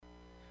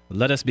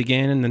Let us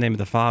begin in the name of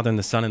the Father, and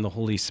the Son, and the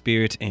Holy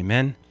Spirit.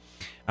 Amen.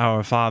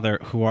 Our Father,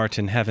 who art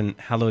in heaven,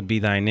 hallowed be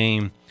thy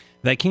name.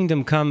 Thy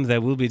kingdom come, thy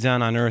will be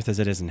done on earth as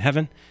it is in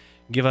heaven.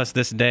 Give us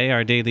this day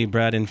our daily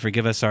bread, and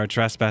forgive us our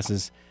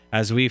trespasses,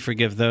 as we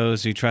forgive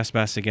those who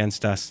trespass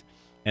against us.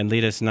 And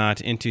lead us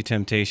not into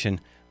temptation,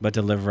 but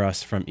deliver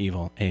us from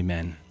evil.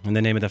 Amen. In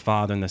the name of the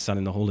Father, and the Son,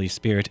 and the Holy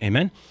Spirit.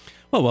 Amen.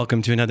 Well,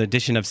 welcome to another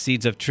edition of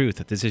Seeds of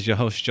Truth. This is your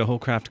host,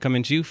 Hollcraft,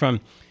 coming to you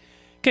from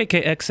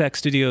KKXX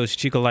Studios,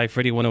 Chico Life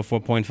Radio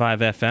 104.5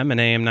 FM and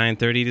AM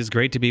 930. It is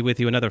great to be with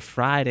you another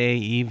Friday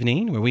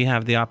evening where we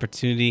have the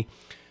opportunity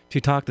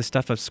to talk the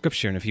stuff of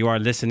Scripture. And if you are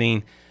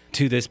listening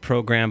to this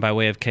program by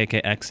way of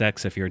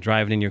KKXX, if you're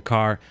driving in your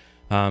car,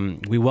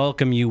 we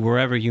welcome you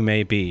wherever you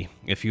may be.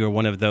 If you are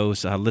one of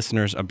those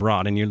listeners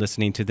abroad and you're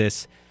listening to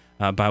this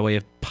by way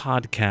of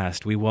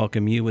podcast, we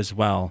welcome you as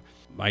well.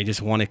 I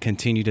just want to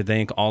continue to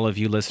thank all of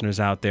you listeners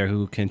out there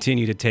who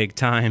continue to take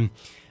time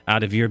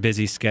out of your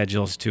busy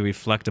schedules to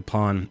reflect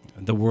upon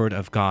the Word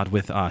of God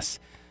with us.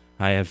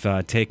 I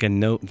have taken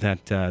note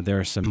that there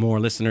are some more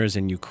listeners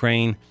in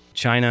Ukraine,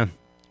 China,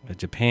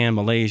 Japan,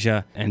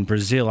 Malaysia, and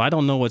Brazil. I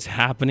don't know what's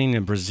happening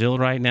in Brazil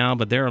right now,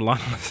 but there are a lot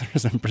of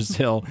listeners in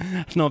Brazil.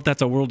 I don't know if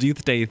that's a World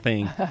Youth Day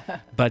thing.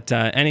 But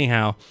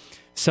anyhow,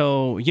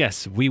 so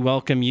yes, we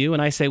welcome you.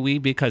 And I say we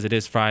because it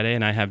is Friday,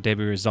 and I have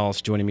Debbie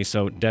Results joining me.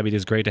 So Debbie, it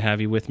is great to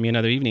have you with me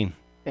another evening.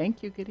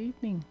 Thank you. Good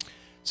evening.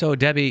 So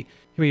Debbie,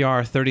 here we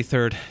are,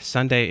 33rd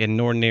Sunday in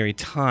Ordinary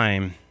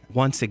Time.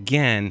 Once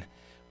again,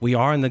 we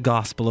are in the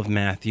Gospel of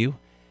Matthew,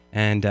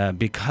 and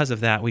because of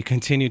that, we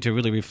continue to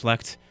really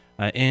reflect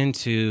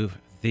into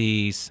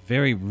these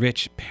very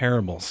rich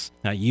parables.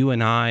 Now, you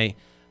and I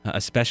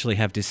especially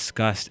have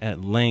discussed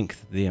at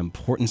length the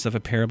importance of a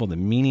parable, the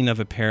meaning of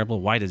a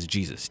parable. Why does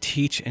Jesus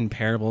teach in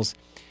parables?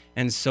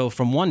 And so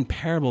from one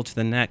parable to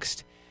the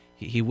next,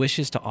 he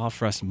wishes to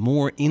offer us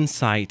more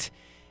insight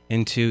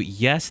into,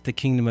 yes, the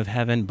kingdom of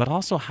heaven, but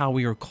also how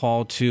we are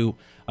called to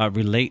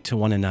relate to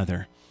one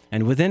another.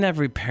 And within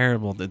every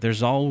parable,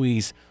 there's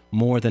always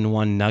more than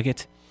one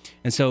nugget.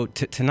 And so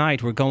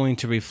tonight, we're going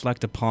to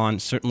reflect upon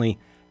certainly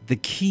the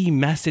key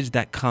message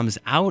that comes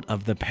out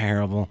of the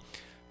parable,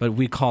 but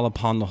we call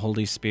upon the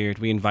Holy Spirit.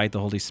 We invite the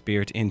Holy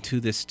Spirit into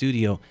this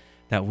studio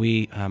that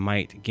we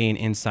might gain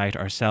insight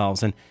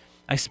ourselves. And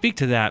I speak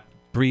to that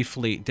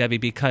briefly, Debbie,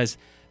 because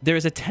there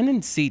is a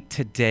tendency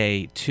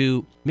today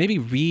to maybe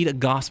read a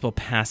gospel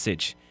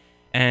passage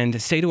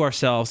and say to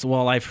ourselves,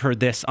 well, I've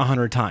heard this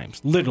 100 times,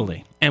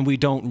 literally, and we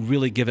don't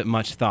really give it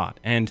much thought.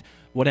 And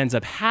what ends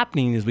up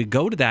happening is we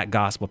go to that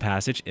gospel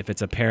passage, if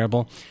it's a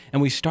parable,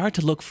 and we start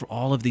to look for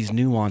all of these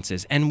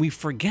nuances, and we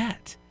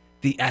forget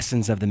the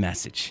essence of the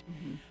message.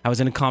 Mm-hmm. I was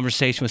in a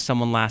conversation with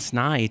someone last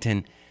night,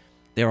 and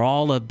they're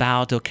all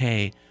about,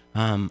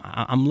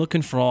 I'm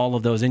looking for all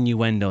of those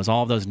innuendos,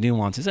 all of those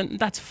nuances, and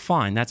that's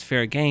fine, that's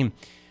fair game.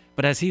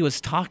 But as he was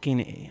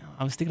talking,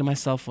 I was thinking to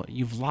myself, well,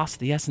 you've lost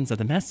the essence of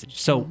the message.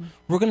 So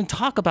we're going to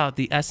talk about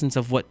the essence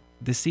of what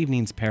this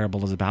evening's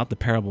parable is about, the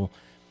parable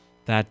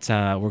that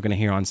we're going to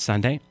hear on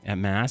Sunday at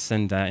Mass.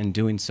 And in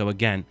doing so,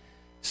 again,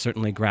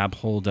 certainly grab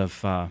hold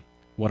of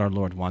what our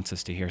Lord wants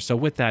us to hear. So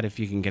with that, if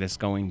you can get us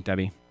going,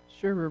 Debbie.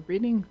 Sure. We're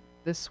reading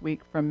this week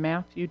from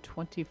Matthew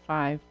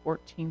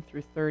 25:14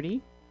 through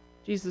 30.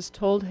 Jesus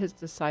told his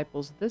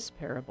disciples this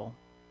parable.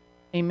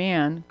 A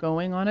man,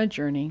 going on a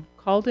journey,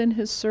 called in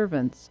his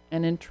servants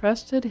and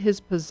entrusted his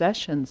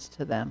possessions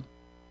to them.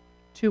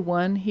 To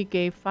one he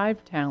gave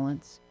 5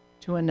 talents,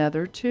 to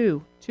another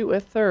 2, to a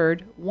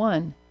third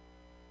 1,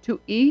 to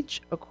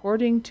each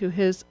according to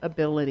his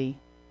ability.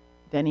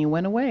 Then he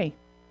went away.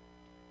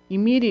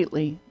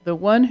 Immediately the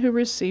one who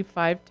received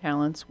 5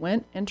 talents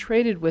went and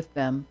traded with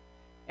them,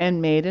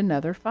 and made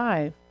another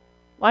 5.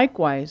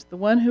 Likewise the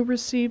one who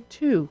received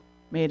 2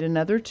 made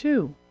another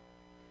 2.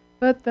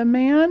 But the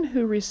man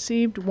who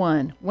received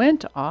 1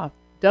 went off,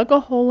 dug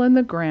a hole in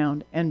the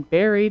ground, and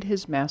buried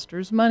his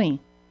master's money.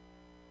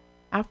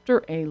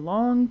 After a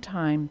long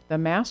time, the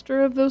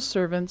master of those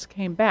servants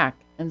came back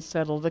and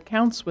settled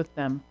accounts with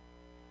them.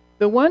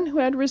 The one who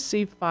had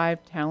received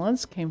 5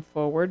 talents came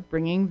forward,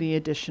 bringing the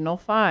additional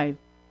 5.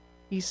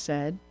 He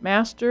said,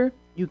 Master,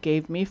 you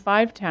gave me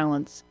 5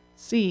 talents.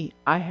 See,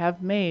 I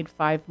have made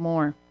 5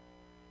 more.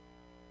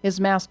 His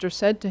master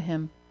said to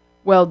him,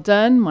 Well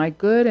done, my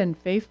good and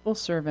faithful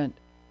servant.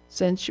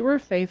 Since you were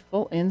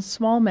faithful in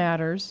small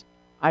matters,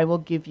 I will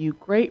give you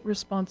great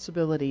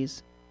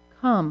responsibilities.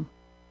 Come,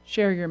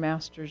 share your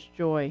master's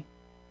joy.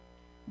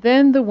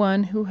 Then the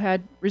one who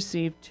had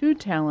received 2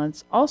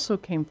 talents also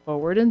came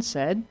forward and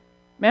said,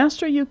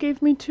 Master, you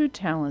gave me 2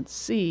 talents.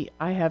 See,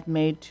 I have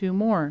made 2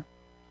 more.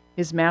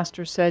 His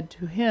master said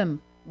to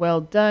him, Well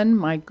done,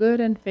 my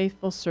good and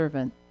faithful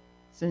servant.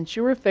 Since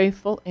you were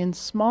faithful in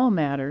small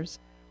matters,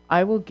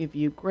 I will give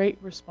you great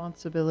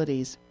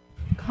responsibilities.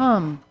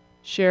 Come,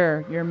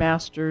 share your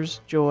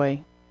master's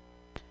joy.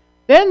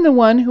 Then the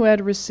one who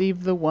had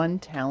received the 1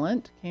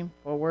 talent came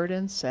forward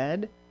and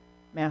said,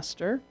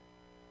 Master,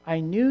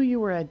 I knew you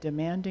were a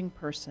demanding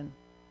person,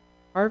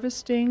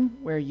 harvesting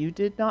where you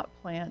did not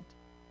plant,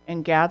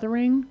 and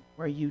gathering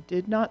where you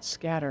did not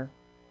scatter.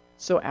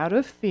 So out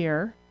of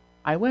fear,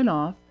 I went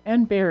off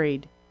and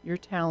buried your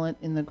talent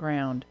in the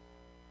ground.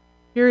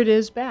 Here it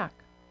is back."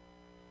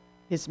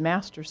 His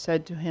master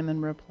said to him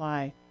in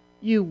reply,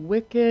 "You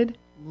wicked,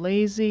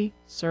 lazy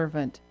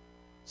servant.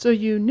 So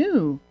you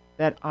knew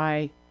that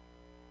I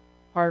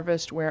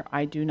harvest where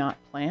I do not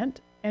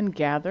plant and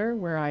gather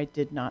where I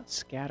did not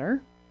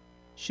scatter?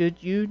 Should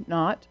you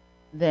not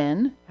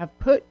then have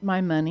put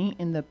my money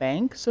in the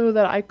bank so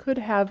that I could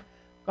have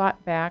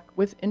got back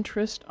with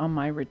interest on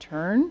my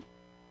return?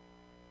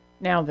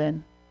 Now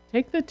then,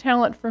 take the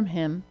talent from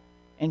him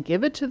and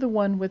give it to the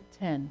one with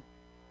 10.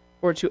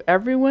 For to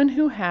everyone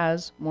who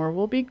has, more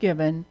will be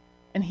given,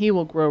 and he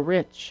will grow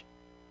rich.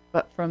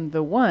 But from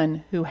the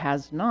one who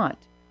has not,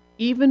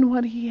 even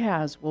what he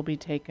has will be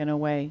taken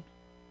away.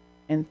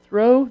 And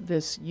throw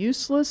this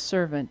useless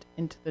servant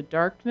into the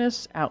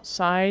darkness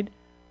outside,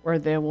 where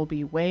there will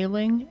be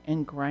wailing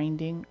and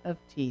grinding of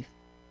teeth."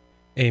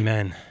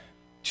 Amen.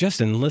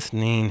 Just in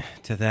listening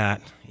to that,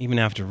 even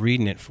after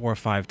reading it 4 or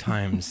 5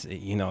 times,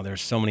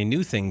 there's so many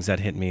new things that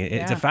hit me.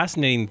 It's a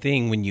fascinating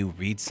thing when you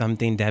read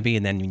something, Debbie,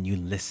 and then when you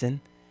listen.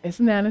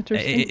 Isn't that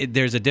interesting?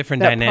 There's a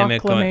different that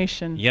dynamic.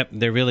 Proclamation. Yep,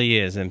 there really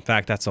is. In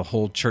fact, that's a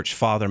whole church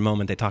father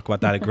moment. They talk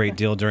about that a great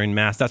deal during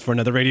Mass. That's for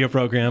another radio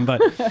program.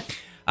 But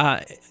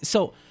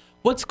so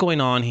what's going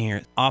on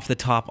here off the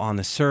top on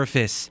the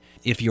surface?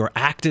 If you're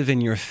active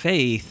in your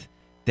faith,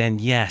 then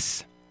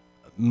yes,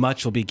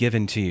 much will be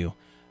given to you.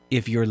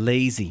 If you're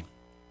lazy,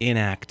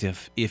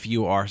 inactive, if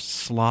you are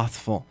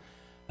slothful,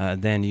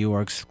 then you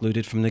are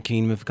excluded from the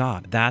kingdom of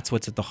God. That's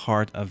what's at the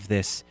heart of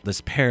this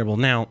parable.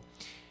 Now,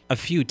 a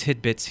few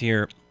tidbits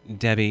here,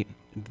 Debbie.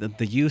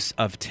 The use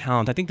of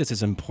talent, I think this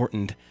is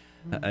important.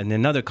 In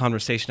another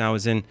conversation I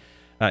was in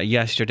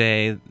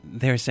yesterday,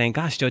 they're saying,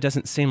 gosh, Joe, it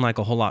doesn't seem like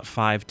a whole lot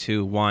 5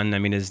 to 1. I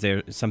mean, is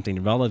there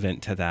something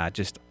relevant to that?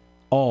 Just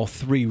all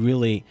 3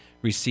 really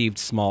received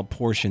small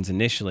portions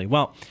initially.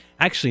 Well,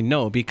 actually,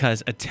 no,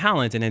 because a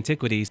talent in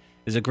antiquities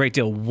is a great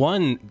deal.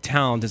 1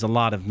 talent is a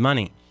lot of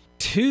money.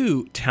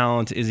 2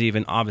 talent is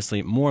even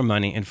obviously more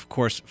money. And of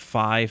course,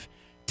 5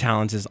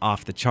 talents is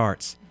off the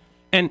charts.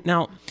 And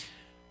now,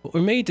 what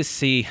we're made to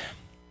see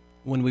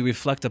when we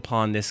reflect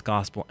upon this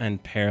gospel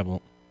and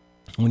parable,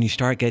 when you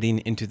start getting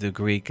into the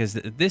Greek, is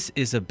that this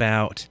is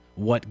about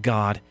what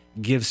God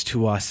gives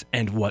to us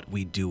and what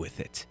we do with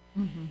it.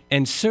 Mm-hmm.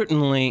 And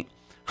certainly,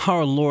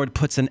 our Lord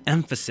puts an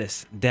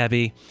emphasis,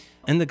 Debbie,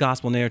 in the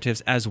gospel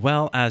narratives, as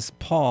well as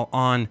Paul,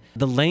 on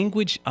the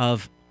language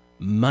of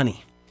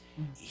money.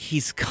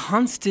 He's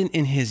constant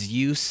in his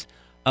use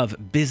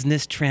of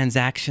business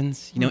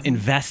transactions,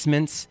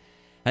 investments.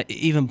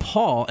 Even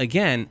Paul,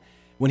 again,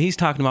 when he's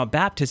talking about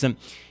baptism,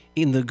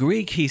 in the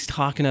Greek, he's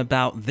talking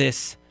about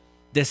this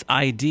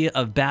idea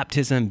of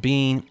baptism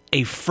being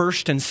a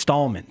first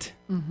installment.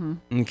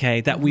 Mm-hmm. Okay,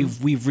 that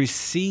mm-hmm. we've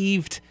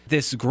received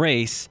this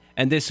grace,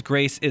 and this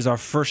grace is our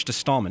first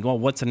installment. Well,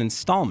 what's an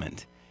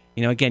installment?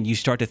 Again, you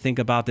start to think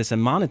about this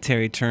in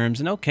monetary terms,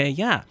 and okay,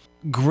 yeah,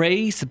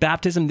 grace,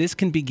 baptism, this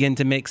can begin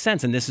to make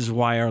sense, and this is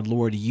why our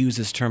Lord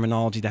uses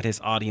terminology that his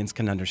audience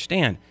can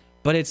understand.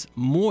 But it's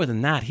more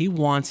than that. He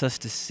wants us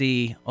to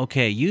see,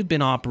 okay, you've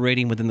been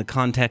operating within the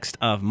context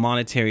of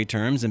monetary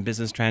terms and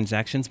business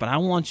transactions, but I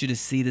want you to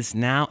see this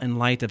now in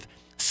light of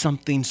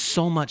something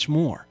so much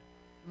more.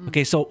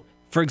 Okay, so,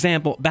 for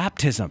example,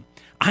 baptism.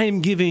 I am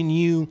giving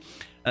you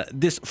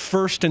this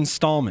first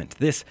installment,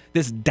 this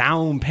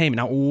down payment.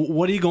 Now,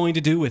 what are you going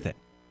to do with it?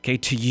 Okay,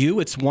 to you,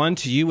 it's 1.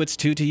 To you, it's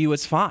 2. To you,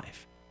 it's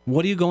 5.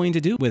 What are you going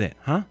to do with it,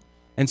 huh?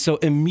 And so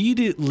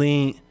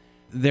immediately,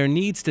 there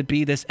needs to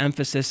be this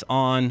emphasis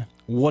on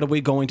what are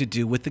we going to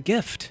do with the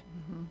gift?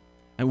 Mm-hmm.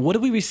 And what do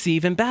we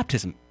receive in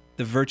baptism?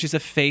 The virtues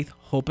of faith,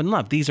 hope, and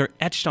love. These are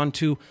etched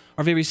onto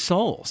our very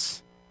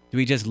souls. Do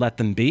we just let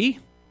them be?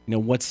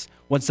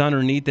 What's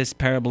underneath this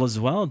parable as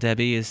well,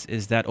 Debbie,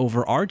 is that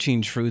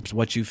overarching truth,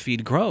 what you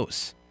feed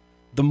grows.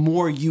 The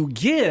more you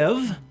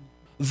give,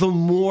 the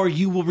more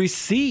you will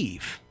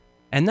receive.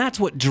 And that's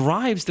what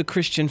drives the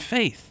Christian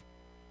faith.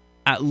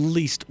 At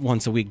least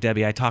once a week,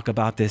 Debbie, I talk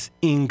about this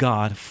in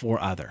God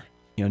for other.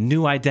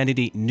 New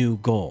identity, new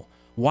goal.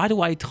 Why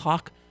do I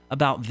talk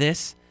about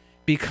this?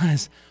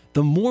 Because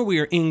the more we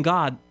are in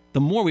God,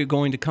 the more we're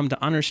going to come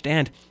to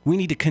understand we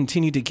need to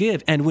continue to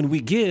give. And when we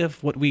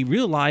give, what we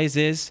realize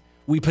is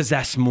we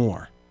possess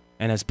more.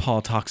 And as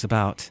Paul talks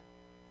about,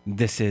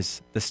 this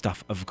is the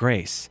stuff of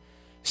grace.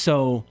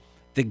 So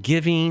the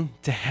giving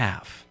to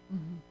have.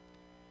 Mm-hmm.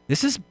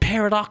 This is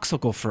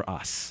paradoxical for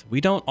us.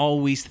 We don't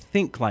always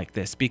think like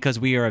this because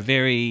we are a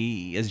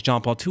very, as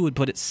John Paul II would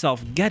put it,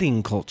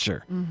 self-getting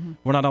culture. Mm-hmm.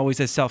 We're not always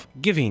a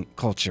self-giving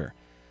culture.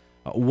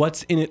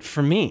 What's in it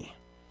for me?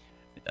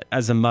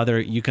 As a mother,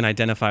 you can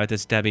identify with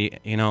this, Debbie.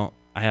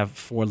 I have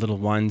 4 little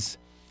ones,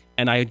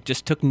 and I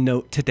just took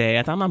note today.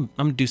 I thought I'm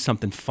going to do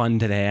something fun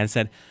today. I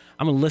said,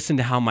 I'm going to listen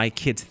to how my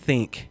kids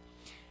think.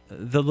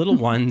 The little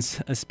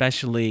ones,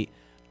 especially,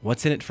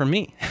 what's in it for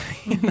me?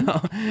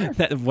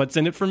 What's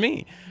in it for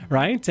me,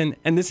 right? And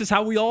this is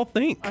how we all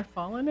think. Our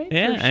fallen nature.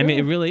 Yeah, sure. I mean,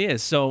 it really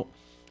is. So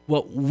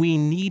what we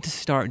need to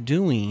start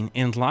doing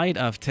in light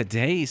of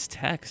today's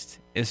text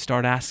is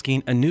start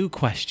asking a new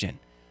question.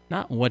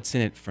 Not what's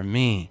in it for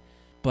me,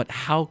 but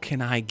how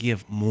can I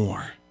give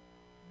more?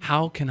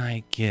 How can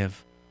I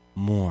give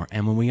more?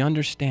 And when we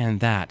understand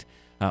that,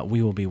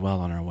 we will be well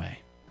on our way.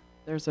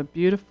 There's a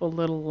beautiful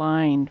little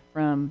line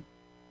from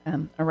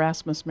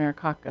Erasmus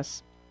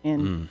Marikakis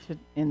in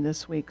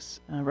this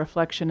week's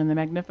reflection in the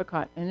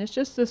Magnificat. And it's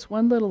just this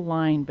one little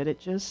line, but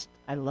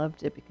I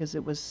loved it because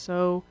it was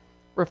so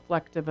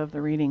reflective of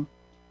the reading.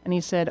 And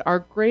he said, "Our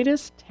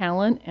greatest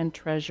talent and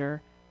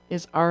treasure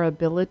is our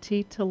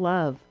ability to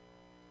love.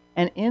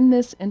 And in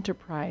this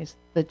enterprise,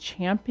 the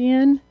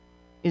champion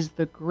is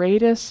the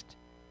greatest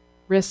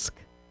risk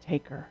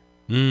taker."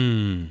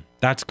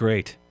 That's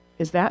great.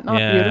 Is that not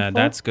Yeah, beautiful?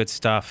 that's good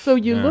stuff. So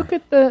you Yeah. look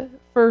at the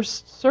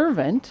first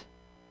servant,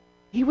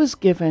 he was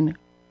given,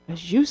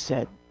 as you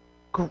said,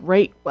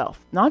 great wealth.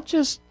 Not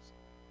just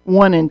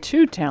 1 and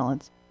 2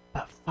 talents,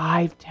 but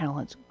 5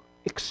 talents.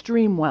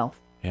 Extreme wealth.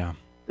 Yeah.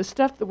 The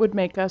stuff that would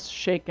make us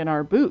shake in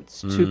our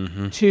boots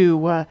and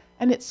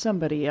it's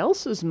somebody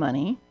else's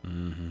money,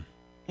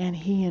 and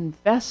he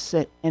invests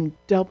it and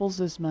doubles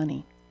his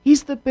money.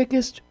 He's the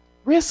biggest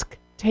risk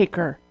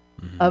taker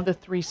of the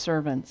 3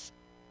 servants.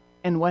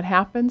 And what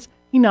happens?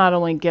 He not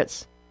only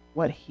gets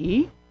what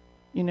he,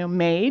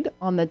 made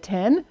on the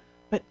 10,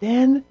 but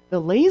then the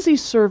lazy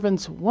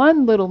servant's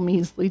 1 little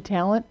measly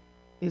talent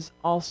is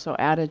also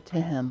added to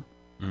him.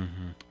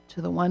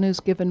 To the one who's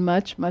given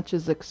much, much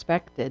is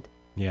expected.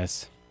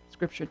 Yes.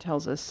 Scripture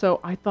tells us.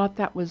 So I thought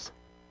that was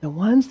the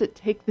ones that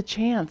take the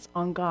chance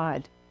on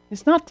God.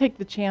 It's not take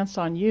the chance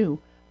on you,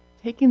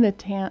 taking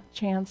the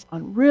chance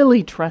on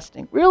really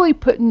trusting, really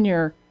putting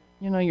your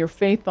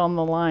faith on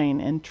the line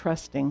and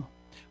trusting.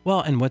 Well,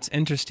 and what's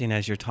interesting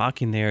as you're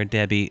talking there,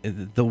 Debbie,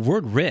 the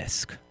word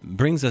risk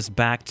brings us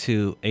back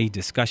to a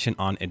discussion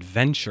on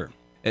adventure.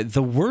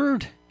 The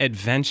word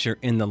adventure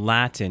in the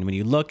Latin, when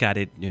you look at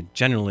it,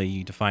 generally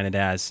you define it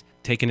as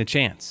taking a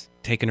chance,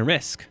 taking a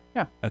risk.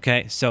 Yeah.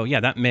 Okay, so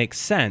that makes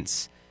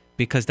sense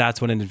because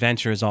that's what an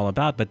adventure is all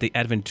about. But the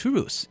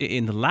adventurus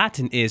in the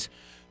Latin is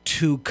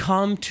to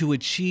come, to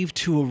achieve,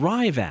 to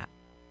arrive at.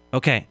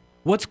 Okay,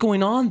 what's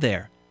going on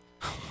there?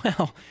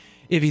 Well,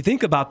 if you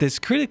think about this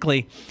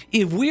critically,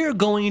 if we're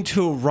going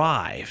to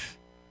arrive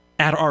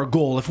at our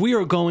goal, if we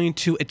are going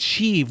to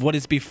achieve what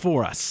is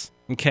before us,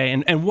 okay,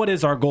 and what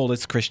is our goal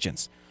as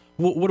Christians?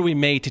 What are we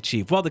made to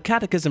achieve? Well, the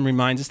Catechism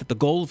reminds us that the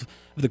goal of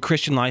the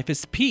Christian life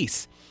is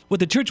peace. What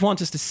the church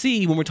wants us to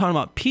see when we're talking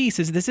about peace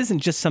is this isn't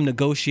just some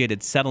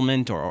negotiated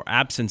settlement or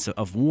absence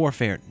of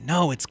warfare.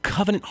 No, it's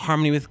covenant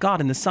harmony with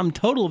God, and the sum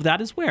total of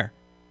that is where?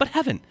 But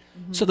heaven.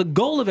 So the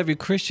goal of every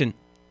Christian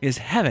is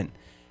heaven.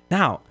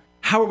 Now,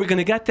 how are we going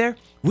to get there?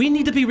 We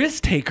need to be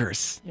risk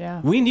takers.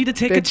 Yeah. We need to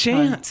take a Big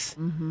chance.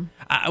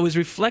 I was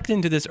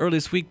reflecting to this early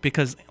this week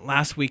because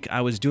last week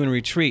I was doing a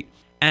retreat,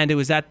 and it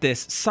was at this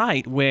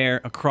site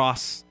where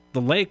across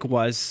the lake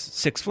was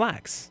Six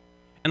Flags.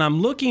 And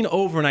I'm looking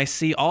over and I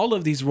see all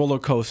of these roller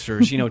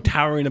coasters,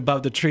 towering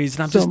above the trees.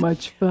 And I'm So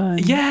much fun.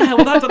 Yeah,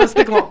 well, that's what I was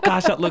thinking. Well,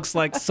 gosh, that looks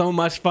like so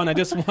much fun. I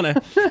just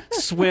want to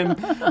swim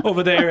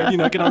over there and,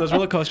 get on those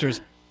roller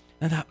coasters.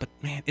 And I thought, but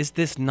man, is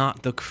this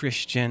not the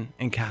Christian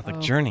and Catholic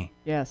journey?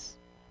 Yes.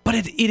 But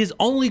it is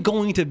only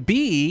going to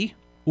be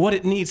what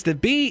it needs to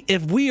be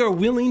if we are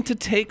willing to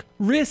take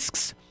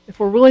risks. If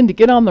we're willing to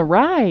get on the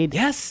ride.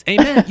 Yes,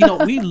 amen.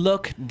 We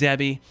look,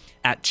 Debbie,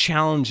 at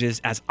challenges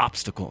as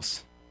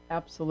obstacles.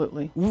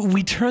 Absolutely.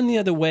 We turn the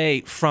other way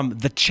from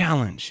the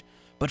challenge.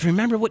 But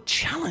remember what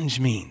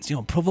challenge means.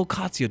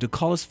 Provocatio, to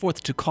call us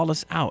forth, to call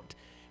us out.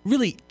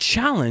 Really,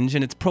 challenge,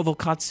 and it's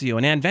provocatio,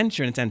 and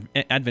adventure, and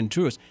it's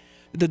adventurous.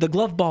 The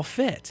glove ball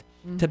fit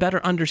to better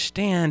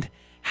understand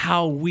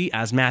how we,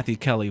 as Matthew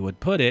Kelly would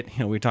put it,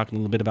 we were talking a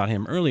little bit about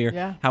him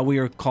earlier, how we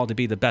are called to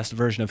be the best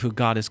version of who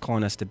God is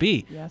calling us to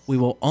be. Yes. We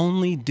will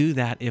only do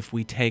that if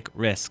we take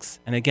risks.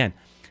 And again,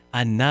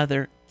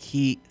 another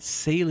key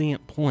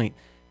salient point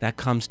that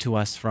comes to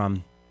us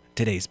from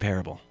today's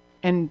parable.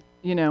 And,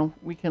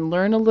 we can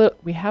learn a little.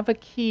 We have a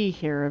key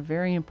here, a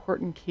very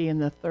important key in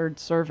the 3rd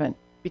servant,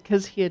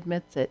 because he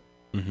admits it.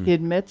 He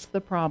admits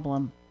the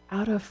problem.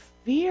 Out of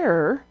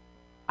fear,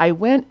 I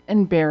went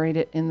and buried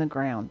it in the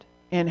ground.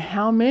 And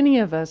how many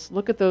of us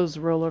look at those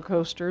roller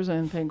coasters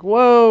and think,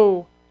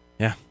 whoa,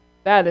 Yeah.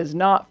 that is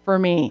not for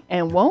me,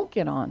 and won't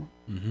get on.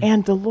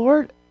 And the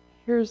Lord,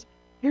 here's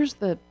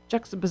the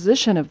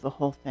juxtaposition of the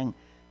whole thing.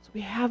 So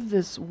we have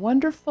this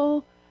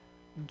wonderful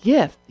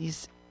gift,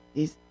 this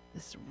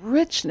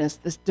richness,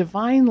 this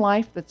divine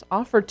life that's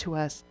offered to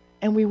us,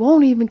 and we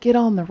won't even get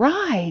on the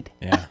ride.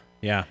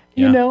 Yeah.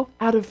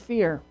 Out of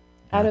fear,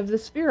 out of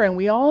this fear, and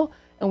we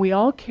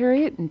all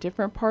carry it in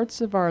different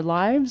parts of our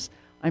lives.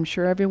 I'm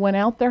sure everyone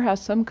out there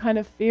has some kind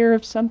of fear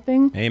of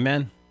something.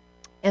 Amen.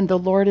 And the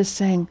Lord is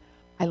saying,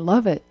 I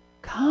love it.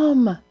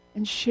 Come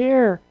and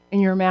share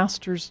in your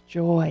master's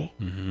joy.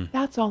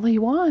 That's all he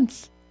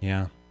wants.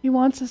 Yeah. He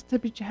wants us to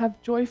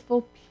have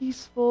joyful,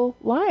 peaceful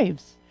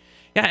lives.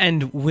 Yeah,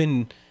 and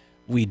when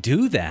we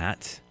do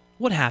that,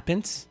 what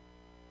happens?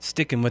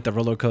 sticking with the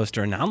roller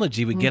coaster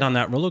analogy, we get on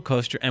that roller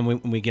coaster, and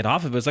when we get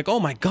off of it, it's like, oh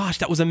my gosh,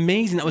 that was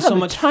amazing. That was so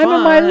much fun. Time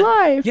of my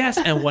life. Yes,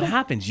 and what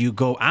happens? You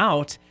go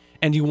out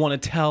and you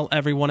want to tell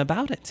everyone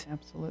about it.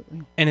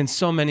 Absolutely. And in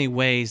so many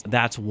ways,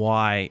 that's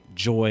why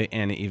joy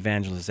and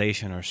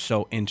evangelization are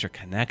so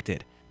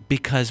interconnected.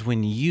 Because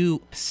when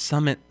you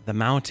summit the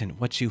mountain,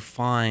 what you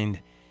find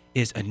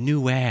is a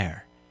new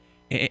air.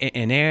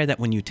 An air that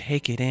when you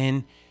take it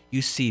in,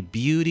 you see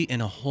beauty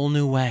in a whole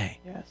new way.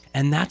 Yes.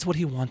 And that's what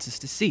he wants us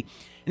to see.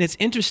 And it's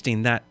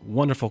interesting, that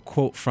wonderful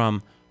quote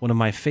from one of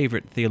my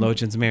favorite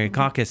theologians, Mary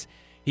Caucus.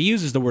 He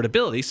uses the word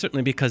ability,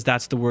 certainly because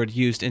that's the word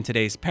used in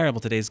today's parable,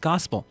 today's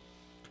gospel.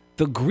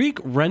 The Greek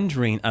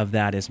rendering of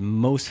that is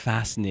most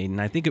fascinating.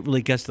 I think it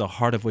really gets to the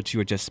heart of what you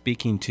were just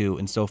speaking to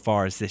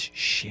insofar as this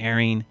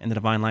sharing in the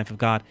divine life of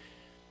God.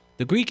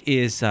 The Greek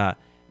is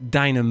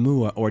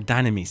dynamua or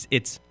dynamis.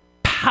 It's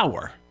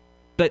power.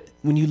 But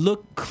when you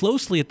look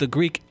closely at the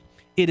Greek,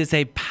 it is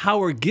a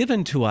power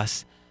given to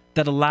us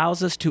that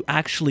allows us to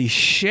actually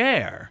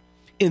share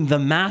in the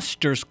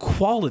master's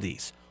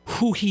qualities,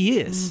 who he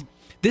is.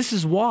 This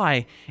is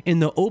why in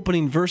the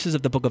opening verses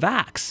of the book of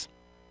Acts,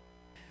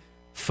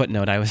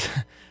 footnote, I was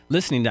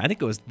listening to, I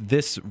think it was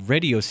this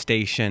radio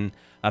station,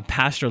 a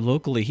pastor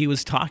locally, he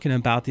was talking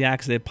about the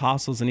Acts of the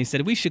Apostles, and he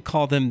said, we should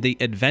call them the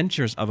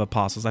adventures of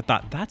apostles. I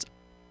thought,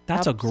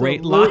 that's a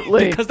great line,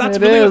 because that's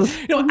really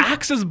what,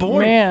 Acts is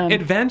boring. Man.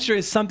 Adventure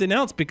is something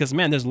else, because,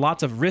 man, there's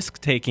lots of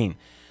risk-taking.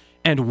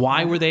 And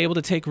why were they able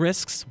to take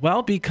risks?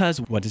 Well, because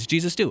what does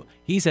Jesus do?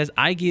 He says,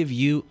 I give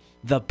you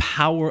the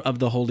power of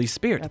the Holy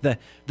Spirit, the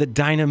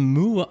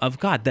dynamua of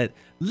God, that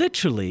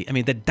literally,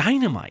 the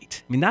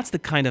dynamite. That's the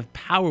kind of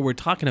power we're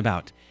talking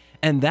about.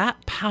 And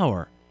that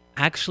power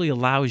actually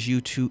allows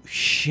you to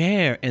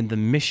share in the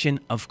mission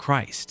of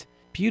Christ.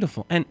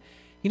 Beautiful. And,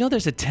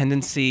 there's a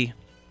tendency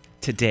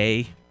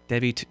today,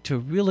 Debbie, to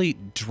really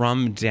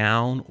drum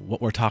down what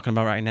we're talking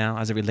about right now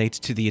as it relates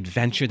to the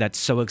adventure that's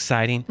so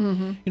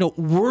exciting.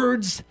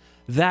 Words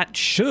that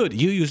should,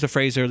 you used the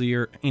phrase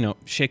earlier,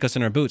 shake us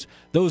in our boots.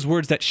 Those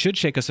words that should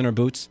shake us in our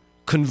boots: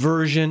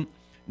 conversion,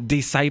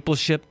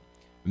 discipleship,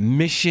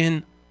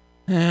 mission.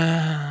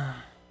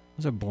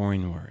 Those are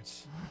boring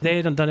words.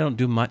 They don't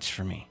do much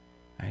for me.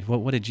 Right?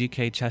 What did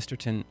G.K.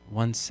 Chesterton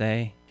once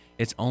say?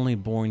 It's only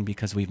boring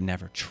because we've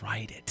never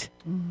tried it.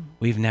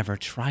 We've never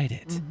tried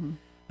it.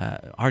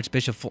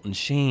 Archbishop Fulton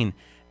Sheen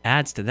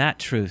adds to that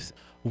truth.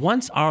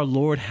 Once our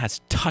Lord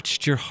has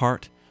touched your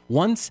heart,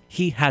 once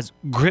he has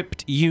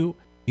gripped you,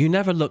 you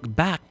never look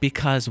back,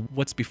 because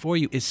what's before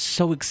you is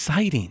so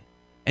exciting.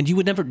 And you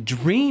would never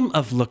dream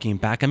of looking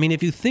back.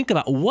 If you think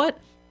about what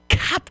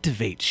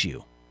captivates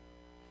you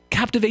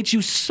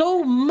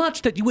so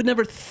much that you would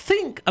never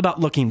think about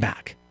looking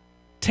back.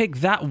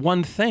 Take that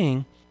one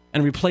thing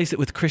and replace it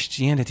with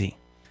Christianity.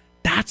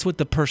 That's what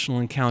the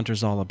personal encounter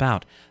is all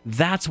about.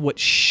 That's what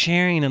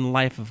sharing in the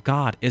life of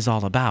God is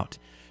all about.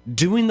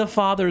 Doing the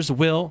Father's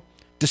will,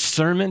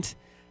 discernment.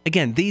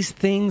 Again, these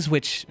things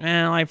which,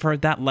 I've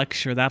heard that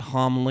lecture, that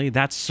homily,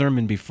 that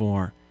sermon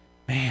before.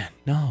 Man,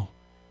 no.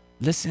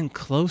 Listen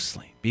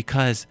closely,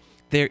 because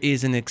there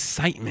is an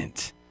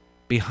excitement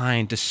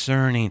behind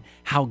discerning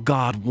how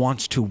God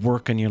wants to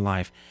work in your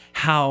life,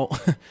 how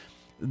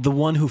the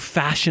one who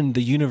fashioned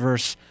the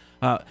universe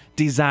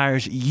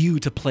desires you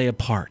to play a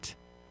part.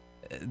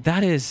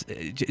 That is,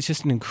 it's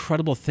just an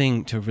incredible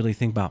thing to really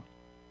think about.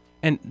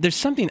 And there's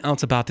something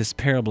else about this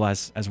parable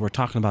as we're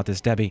talking about this,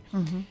 Debbie.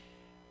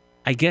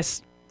 I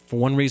guess for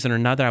one reason or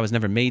another, I was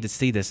never made to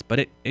see this,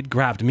 but it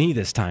grabbed me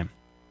this time.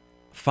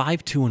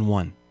 5, 2, and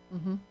 1.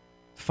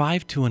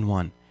 5, 2, and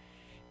 1.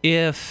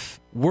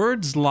 If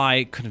words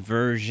like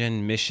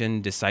conversion,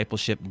 mission,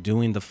 discipleship,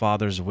 doing the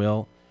Father's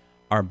will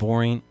are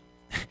boring,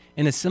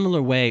 in a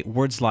similar way,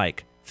 words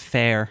like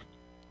fair,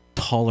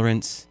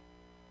 tolerance,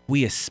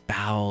 we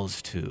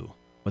espouse to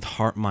with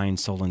heart, mind,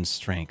 soul, and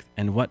strength.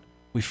 And what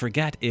we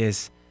forget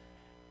is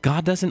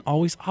God doesn't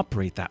always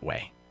operate that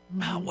way.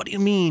 Well, what do you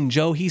mean,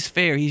 Joe? He's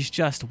fair, he's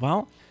just.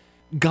 Well,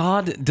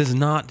 God does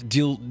not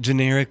deal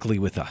generically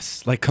with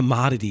us like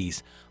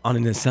commodities on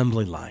an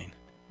assembly line.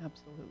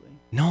 Absolutely.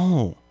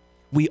 No,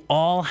 we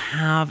all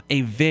have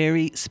a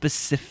very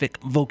specific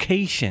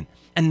vocation.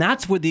 And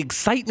that's where the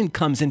excitement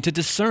comes in, to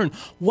discern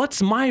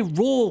what's my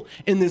role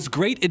in this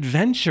great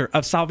adventure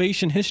of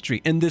salvation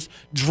history, in this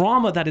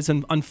drama that is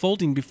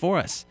unfolding before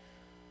us.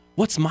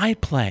 What's my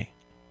play?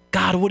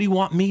 God, what do you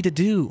want me to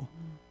do?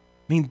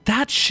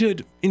 That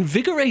should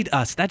invigorate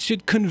us. That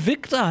should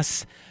convict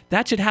us.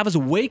 That should have us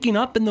waking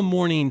up in the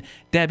morning,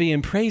 Debbie,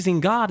 and praising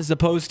God, as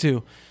opposed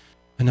to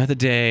another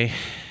day,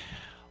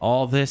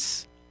 all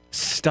this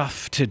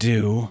stuff to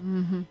do.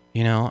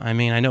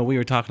 I know we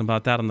were talking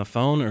about that on the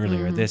phone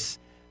earlier, this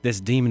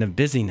demon of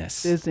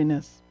busyness.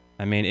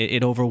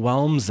 It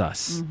overwhelms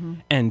us.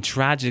 And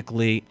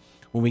tragically,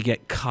 when we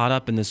get caught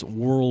up in this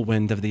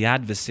whirlwind of the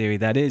adversary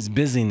that is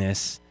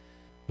busyness,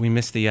 we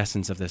miss the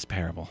essence of this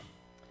parable.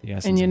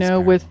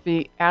 And with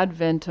the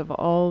advent of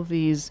all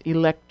these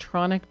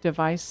electronic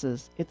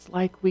devices, it's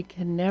like we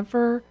can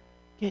never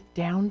get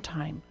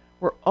downtime.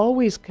 We're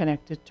always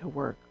connected to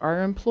work.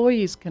 Our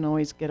employees can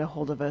always get a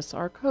hold of us.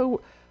 Our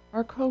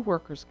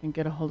coworkers can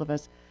get a hold of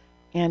us.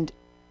 And it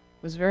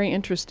was very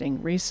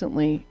interesting.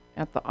 Recently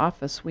at the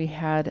office, we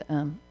had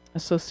a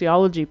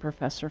sociology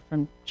professor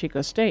from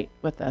Chico State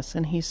with us,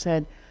 and he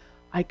said,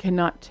 I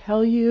cannot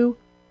tell you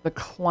the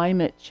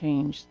climate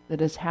change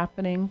that is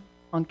happening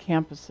on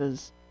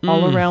campuses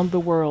all around the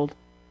world.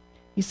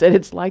 He said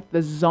it's like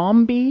the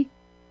zombie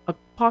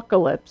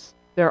apocalypse.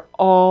 They're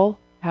all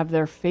have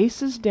their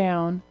faces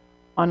down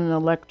on an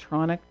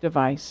electronic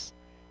device,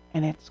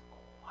 and it's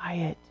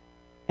quiet,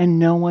 and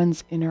no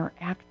one's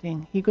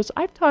interacting. He goes,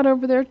 I've taught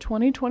over there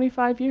 20,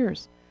 25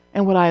 years.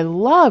 And what I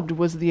loved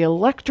was the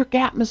electric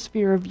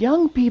atmosphere of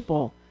young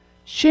people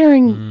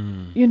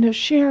sharing,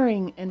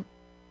 sharing. And,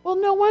 well,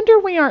 no wonder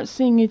we aren't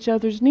seeing each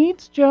other's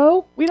needs,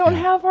 Joe. We don't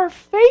have our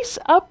face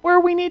up where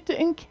we need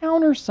to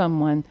encounter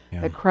someone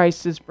that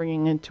Christ is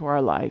bringing into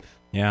our life.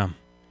 Yeah.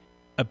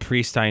 A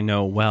priest I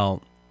know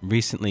well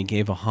recently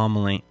gave a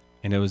homily,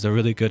 and it was a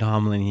really good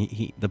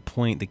homily.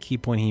 The key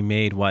point he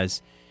made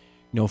was,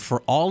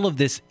 for all of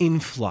this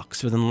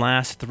influx within the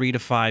last 3 to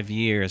 5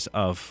 years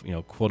of,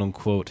 quote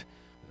unquote,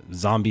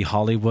 zombie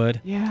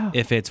Hollywood,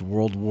 if it's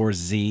World War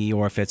Z,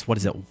 or if it's,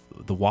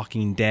 The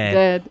Walking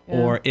Dead,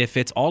 or if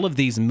it's all of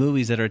these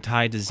movies that are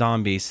tied to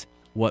zombies,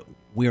 what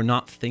we're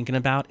not thinking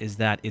about is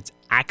that it's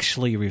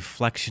actually a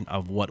reflection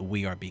of what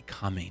we are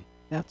becoming.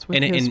 That's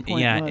what his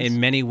point was. In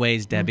many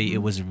ways, Debbie,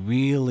 it was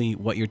really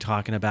what you're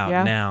talking about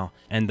now.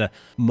 And the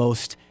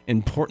most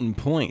important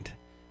point,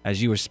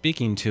 as you were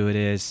speaking to it,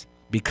 is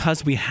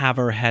because we have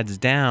our heads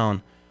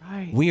down,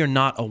 we are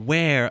not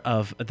aware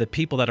of the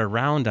people that are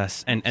around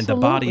us and the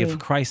body of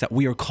Christ that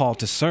we are called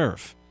to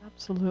serve.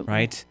 Absolutely.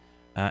 Right?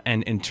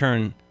 And in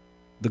turn,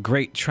 the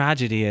great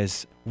tragedy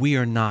is we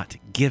are not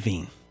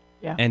giving.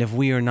 Yeah. And if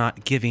we are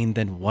not giving,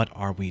 then what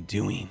are we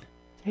doing?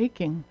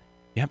 Taking.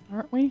 Yep.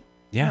 Aren't we?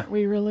 Yeah. Aren't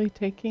we really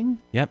taking?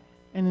 Yep.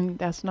 And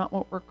that's not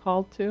what we're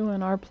called to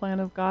in our plan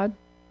of God?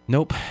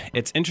 Nope.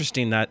 It's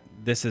interesting that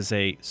this is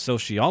a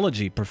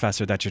sociology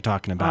professor that you're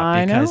talking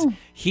about, because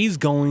he's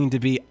going to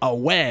be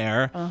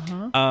aware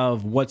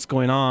of what's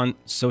going on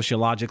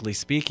sociologically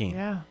speaking.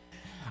 Yeah.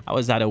 I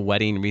was at a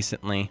wedding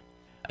recently.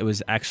 It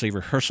was actually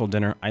rehearsal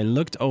dinner. I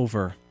looked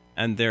over,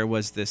 and there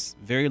was this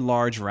very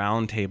large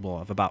round table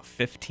of about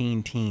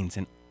 15 teens,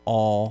 and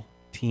all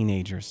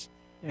teenagers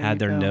had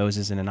their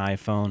noses in an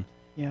iPhone,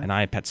 an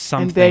iPad,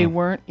 something. And they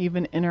weren't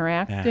even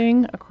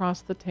interacting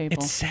across the table.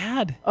 It's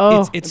sad.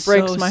 Oh, it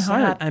breaks so my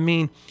heart. Sad. I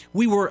mean,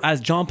 we were, as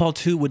John Paul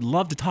II would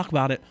love to talk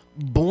about it,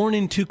 born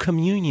into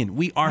communion.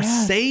 We are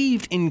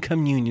saved in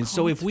communion.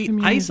 So if we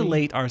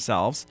isolate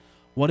ourselves,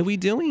 what are we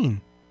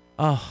doing?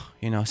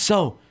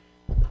 So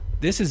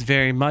this is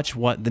very much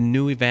what the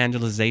new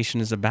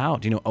evangelization is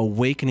about,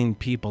 awakening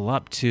people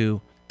up to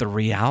the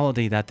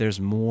reality that there's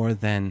more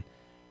than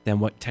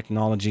what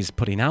technology is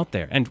putting out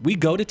there. And we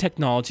go to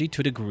technology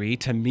to a degree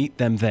to meet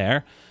them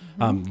there.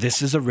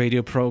 This is a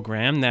radio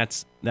program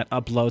that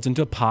uploads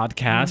into a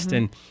podcast.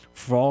 And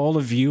for all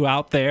of you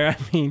out there,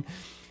 I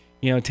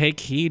mean, take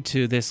heed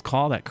to this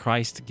call that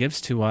Christ gives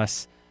to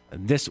us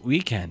this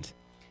weekend.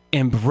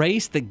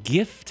 Embrace the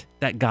gift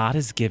that God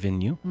has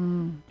given you.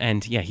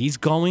 And he's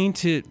going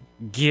to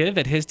give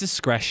at his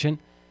discretion.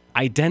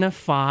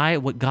 Identify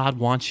what God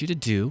wants you to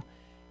do.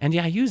 And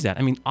use that.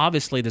 I mean,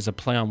 obviously there's a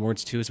play on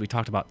words too, as we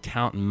talked about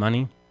talent and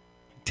money,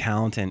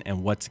 talent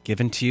and what's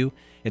given to you.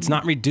 It's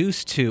not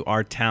reduced to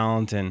our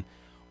talent and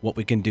what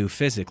we can do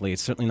physically.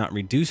 It's certainly not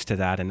reduced to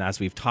that. And as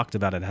we've talked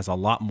about, it has a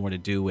lot more to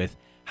do with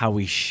how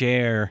we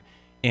share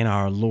in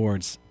our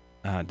Lord's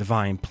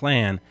divine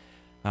plan.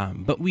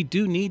 But we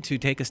do need to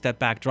take a step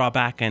back, draw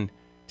back, and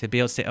to be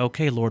able to say,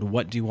 okay, Lord,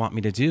 what do you want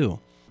me to do?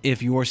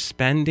 If you're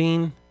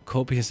spending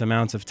copious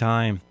amounts of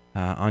time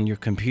on your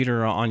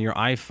computer or on your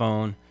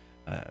iPhone,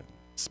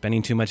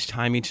 spending too much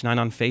time each night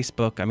on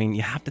Facebook, I mean,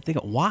 you have to think,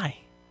 why?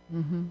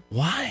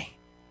 Why?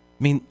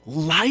 I mean,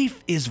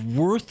 life is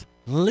worth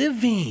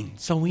living,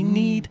 so we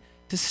need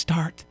to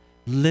start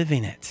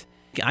living it.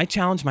 I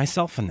challenge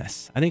myself in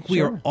this. I think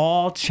we are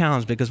all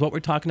challenged, because what we're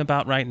talking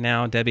about right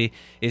now, Debbie,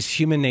 is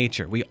human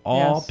nature. We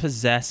all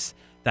possess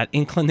that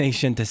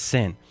inclination to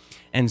sin.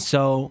 And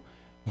so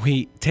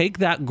we take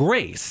that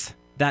grace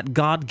that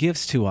God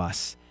gives to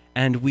us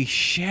and we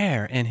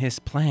share in his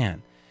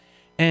plan.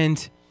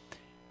 And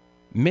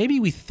maybe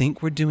we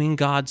think we're doing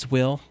God's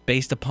will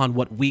based upon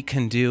what we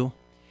can do.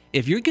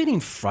 If you're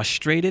getting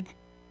frustrated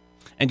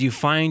and you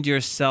find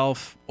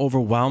yourself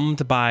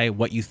overwhelmed by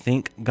what you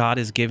think God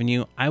has given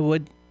you, I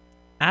would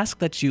ask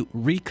that you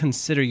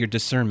reconsider your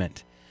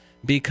discernment.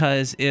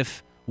 Because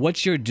if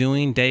what you're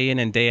doing day in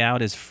and day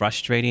out is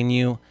frustrating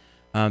you,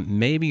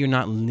 maybe you're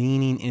not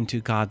leaning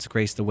into God's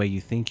grace the way you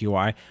think you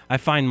are. I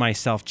find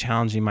myself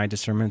challenging my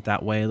discernment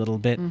that way a little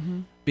bit,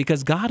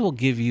 because God will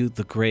give you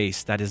the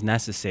grace that is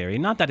necessary.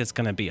 Not that it's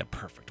going to be a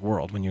perfect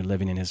world when you're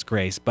living in his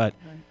grace, but,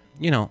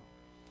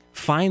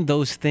 find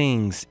those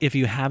things, if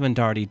you haven't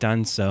already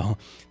done so,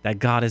 that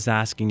God is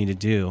asking you to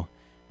do,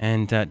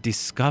 and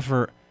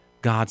discover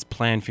God's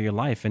plan for your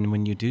life. And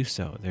when you do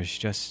so, there's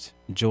just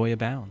joy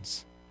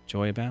abounds.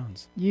 Joy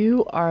abounds.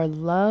 You are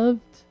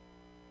loved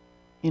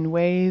in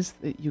ways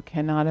that you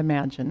cannot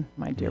imagine,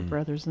 my dear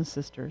brothers and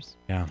sisters.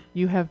 Yeah.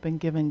 You have been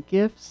given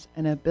gifts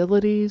and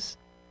abilities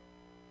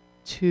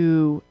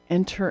to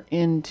enter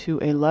into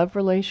a love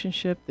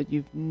relationship that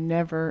you've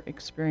never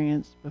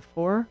experienced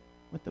before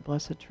with the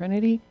Blessed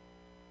Trinity.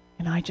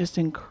 And I just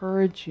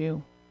encourage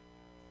you.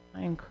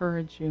 I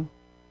encourage you.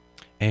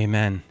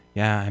 Amen.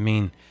 Yeah, I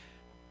mean,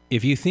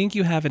 if you think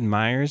you have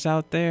admirers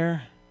out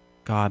there,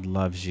 God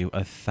loves you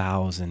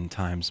 1,000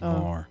 times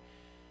more.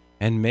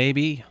 And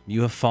maybe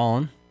you have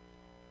fallen,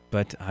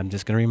 but I'm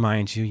just going to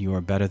remind you, you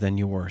are better than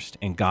your worst,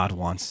 and God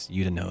wants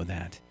you to know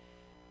that.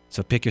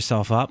 So pick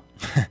yourself up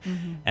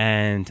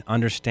and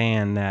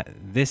understand that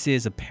this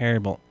is a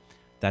parable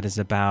that is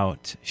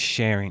about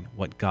sharing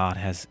what God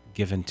has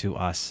given to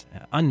us,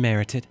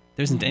 unmerited.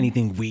 There isn't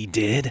anything we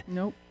did.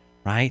 Nope.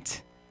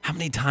 Right? How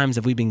many times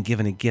have we been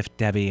given a gift,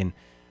 Debbie,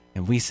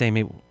 and we say,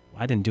 maybe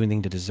I didn't do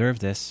anything to deserve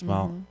this.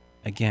 Well,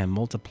 again,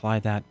 multiply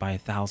that by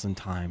 1,000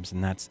 times,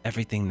 and that's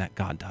everything that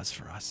God does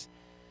for us.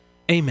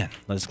 Amen.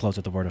 Let us close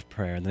with the word of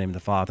prayer. In the name of the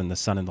Father, and the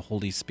Son, and the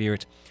Holy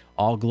Spirit.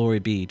 All glory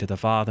be to the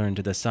Father, and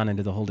to the Son, and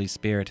to the Holy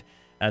Spirit,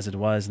 as it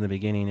was in the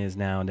beginning, is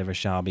now, and ever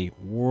shall be,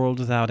 world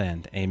without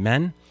end.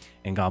 Amen.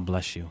 And God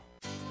bless you.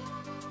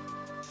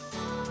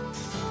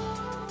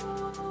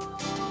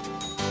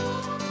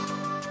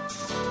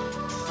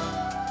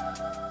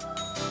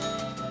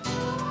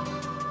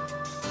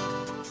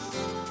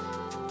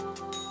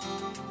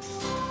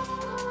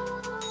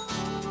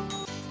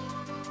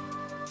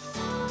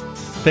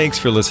 Thanks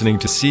for listening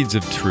to Seeds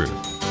of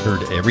Truth,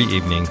 heard every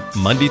evening,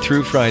 Monday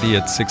through Friday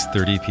at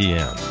 6:30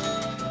 p.m.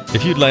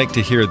 If you'd like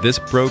to hear this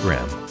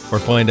program or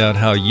find out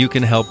how you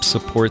can help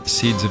support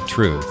Seeds of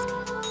Truth,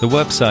 the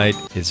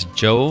website is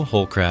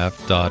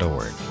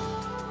joehollcraft.org.